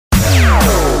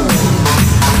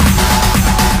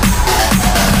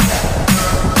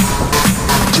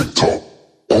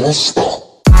Hi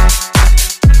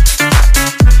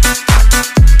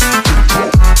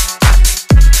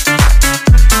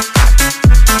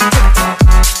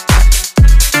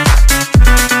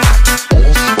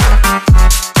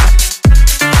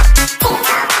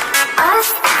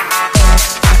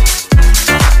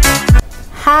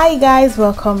guys,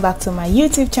 welcome back to my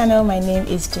YouTube channel. My name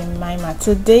is Jemima.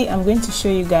 Today I'm going to show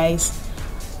you guys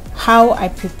how I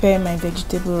prepare my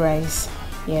vegetable rice.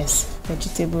 Yes,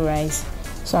 vegetable rice.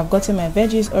 So I've gotten my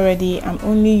veggies already. I'm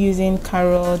only using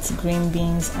carrots, green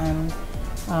beans and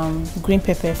green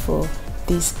pepper for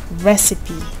this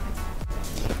recipe.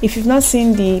 If you've not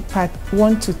seen the part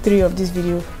 1 to 3 of this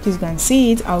video, please go and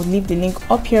see it. I'll leave the link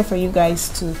up here for you guys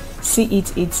to see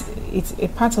it. It's a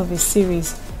part of a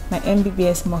series, my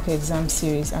MBBS mock exam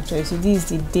series actually. So this is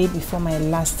the day before my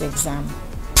last exam.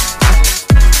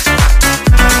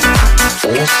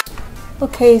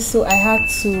 Okay, so I had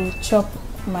to chop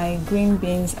my green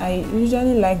beans. I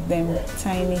usually like them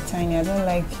tiny. I don't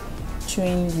like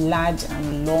chewing large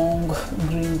and long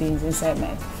green beans inside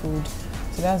my food.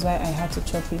 So that's why I had to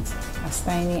chop it as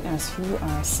tiny as you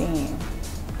are seeing.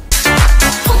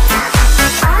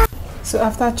 So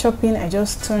after chopping, I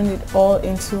just turned it all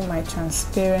into my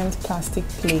transparent plastic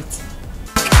plate.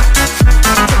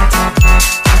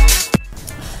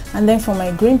 And then for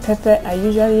my green pepper, I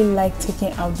usually like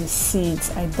taking out the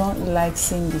seeds. I don't like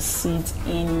seeing the seeds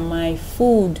in my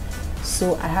food,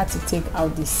 so I had to take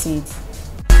out the seeds.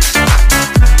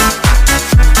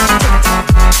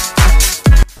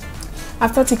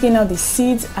 After taking out the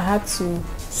seeds, I had to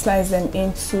slice them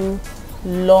into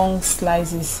long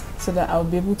slices so that I'll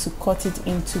be able to cut it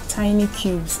into tiny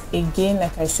cubes. Again,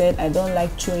 like I said, I don't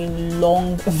like chewing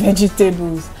long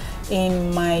vegetables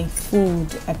in my food.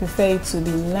 I prefer it to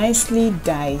be nicely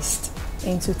diced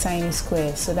into tiny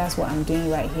squares. So that's what I'm doing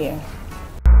right here.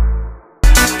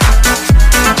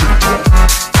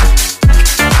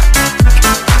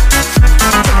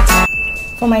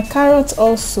 For my carrots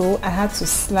also, I had to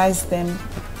slice them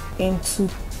into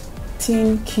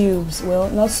thin cubes. Well,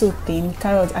 not so thin.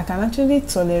 Carrots, I can actually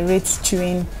tolerate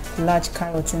chewing large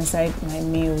carrots inside my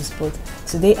meals, but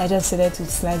today I just decided to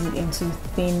slice it into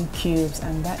thin cubes,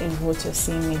 and that is what you're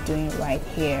seeing me doing right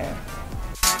here.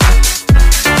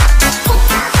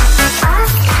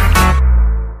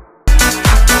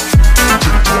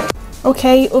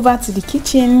 Okay, over to the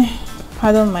kitchen.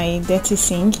 Pardon my dirty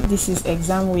sink. This is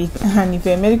exam week, and if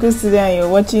you're a medical student and you're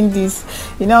watching this,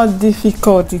 you know how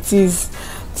difficult it is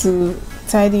to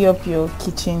tidy up your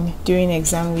kitchen during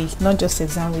exam week. Not just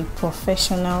exam week,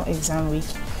 professional exam week.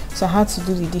 So I had to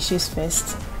do the dishes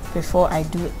first before I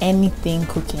do anything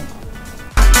cooking.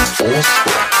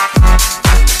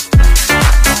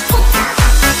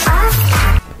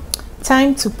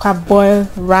 Time to parboil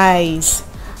rice.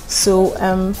 So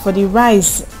for the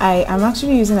rice, I am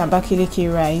actually using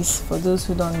Abakaliki rice. For those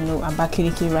who don't know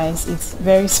Abakaliki rice, it's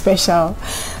very special.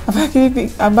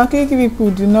 Abakaliki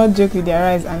people do not joke with their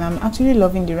rice, and I'm actually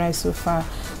loving the rice so far.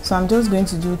 So I'm just going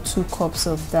to do 2 cups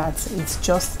of that. It's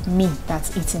just me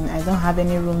that's eating. I don't have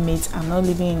any roommates. I'm not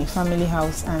living in a family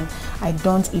house, and I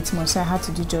don't eat much, so I had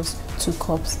to do just 2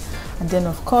 cups. And then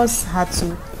of course I had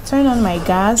to turn on my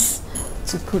gas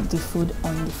to put the food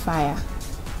on the fire.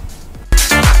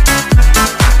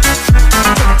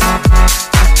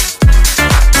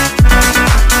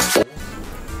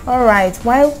 Alright,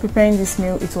 while preparing this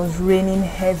meal, it was raining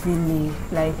heavily,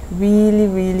 like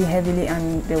really heavily,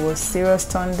 and there was serious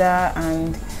thunder,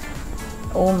 and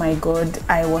oh my god,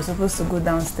 I was supposed to go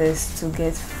downstairs to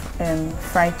get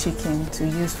fried chicken to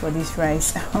use for this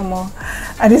rice.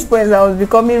 At this point I was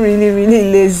becoming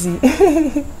really lazy.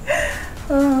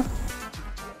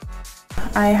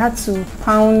 I had to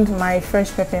pound my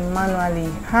fresh pepper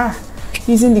manually,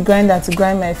 using the grinder to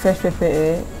grind my fresh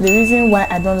pepper. The reason why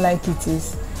I don't like it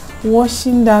is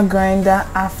washing that grinder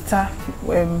after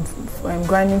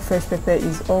grinding fresh pepper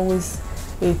is always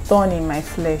a thorn in my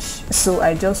flesh. So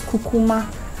I just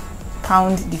kukuma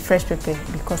pound the fresh pepper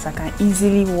because I can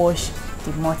easily wash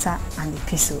the mortar and the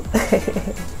pestle.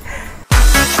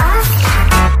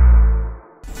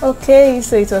 Okay,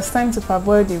 so it was time to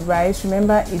parboil the rice.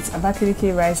 Remember, it's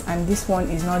Abakaliki rice, and this one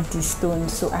is not destoned,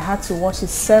 so I had to wash it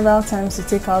several times to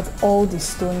take out all the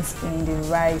stones in the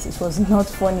rice. It was not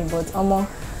funny, but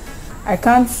I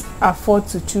can't afford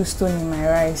to chew stone in my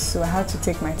rice, so I had to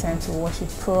take my time to wash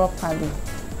it properly,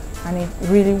 and it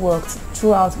really worked.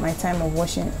 Throughout my time of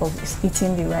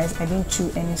eating the rice, I didn't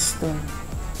chew any stone.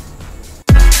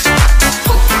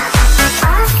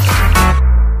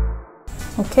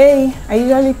 Okay, I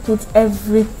usually put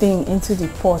everything into the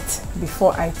pot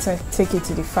before I take it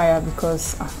to the fire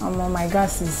because my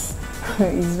gas is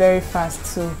it's very fast.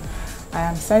 So I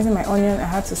am slicing my onion. I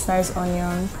had to slice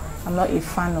onion. I'm not a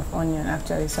fan of onion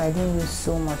actually, so I didn't use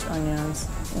so much onions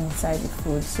inside the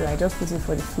food, so I just put it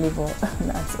for the flavor.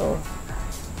 That's all.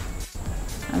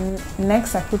 And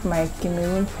next I put my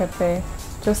Cameroon pepper,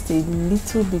 just a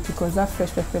little bit, because that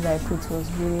fresh pepper that I put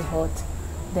was really hot.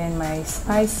 Then my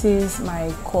spices,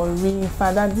 my curry, in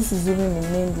fact this is even the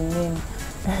name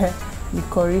the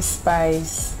curry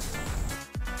spice.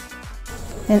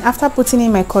 And after putting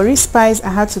in my curry spice, I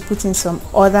had to put in some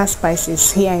other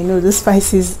spices. Here I know the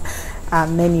spices are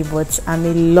many, but I'm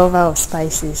a lover of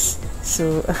spices,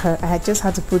 so I just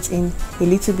had to put in a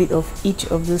little bit of each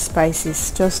of those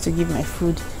spices just to give my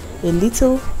food a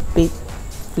little bit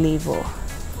flavor.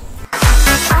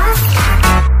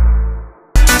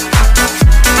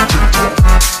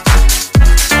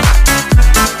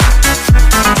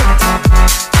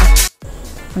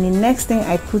 And the next thing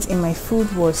I put in my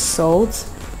food was salt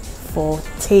for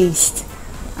taste,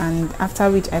 and after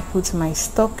which I put my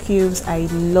stock cubes. I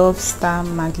love Star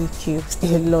Maggi cubes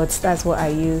a lot. That's what I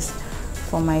use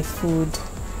for my food.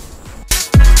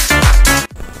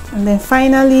 And then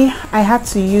finally I had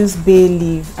to use bay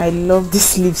leaf. I love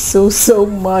this leaf so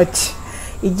much.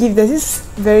 There's this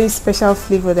very special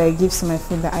flavor that it gives to my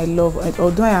food that I love,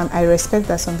 although I respect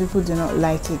that some people do not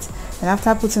like it. And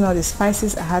after putting all the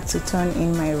spices, I had to turn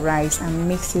in my rice and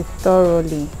mix it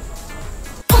thoroughly.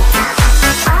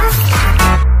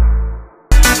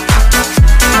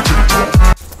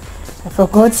 I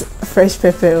forgot fresh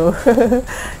pepper.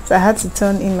 So I had to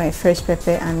turn in my fresh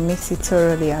pepper and mix it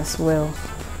thoroughly as well.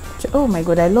 Oh my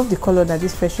god, I love the color that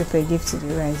this fresh pepper gives to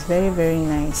the rice. Very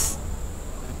nice.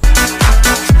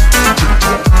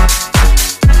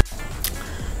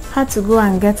 Had to go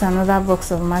and get another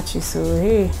box of matches. So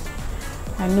hey,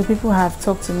 I know people have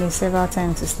talked to me several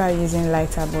times to start using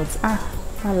lighter, but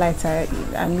that lighter,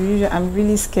 I'm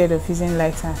really scared of using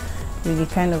lighter with the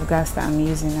kind of gas that I'm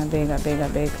using. I beg,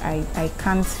 I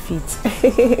can't fit.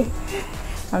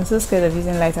 I'm so scared of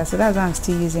using lighter, so that's why I'm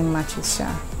still using matches.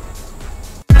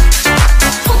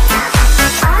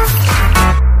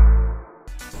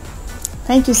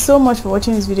 Thank you so much for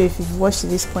watching this video. If you've watched to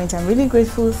this point, I'm really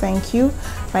grateful. Thank you.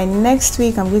 By next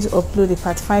week, I'm going to upload the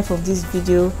part 5 of this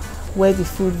video where the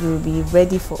food will be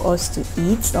ready for us to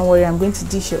eat. Don't worry, I'm going to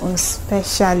dish your own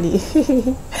specially.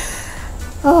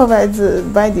 Oh, by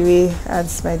the way,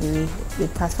 the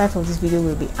part 5 of this video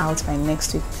will be out by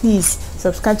next week. Please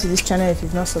subscribe to this channel if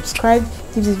you've not subscribed.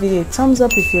 Give this video a thumbs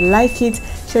up if you like it.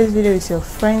 Share this video with your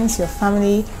friends, your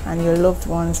family, and your loved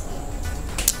ones.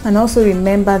 And also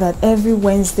remember that every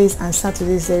Wednesdays and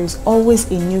Saturdays there is always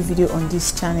a new video on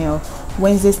this channel.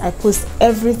 Wednesdays I post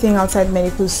everything outside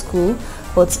medical school,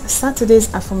 but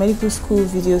Saturdays are for medical school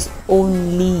videos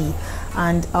only.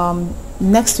 And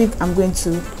next week I'm going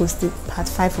to post the part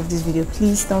 5 of this video.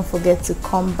 Please don't forget to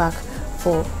come back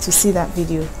to see that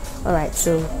video. Alright,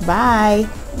 so bye.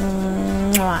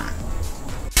 Mwah.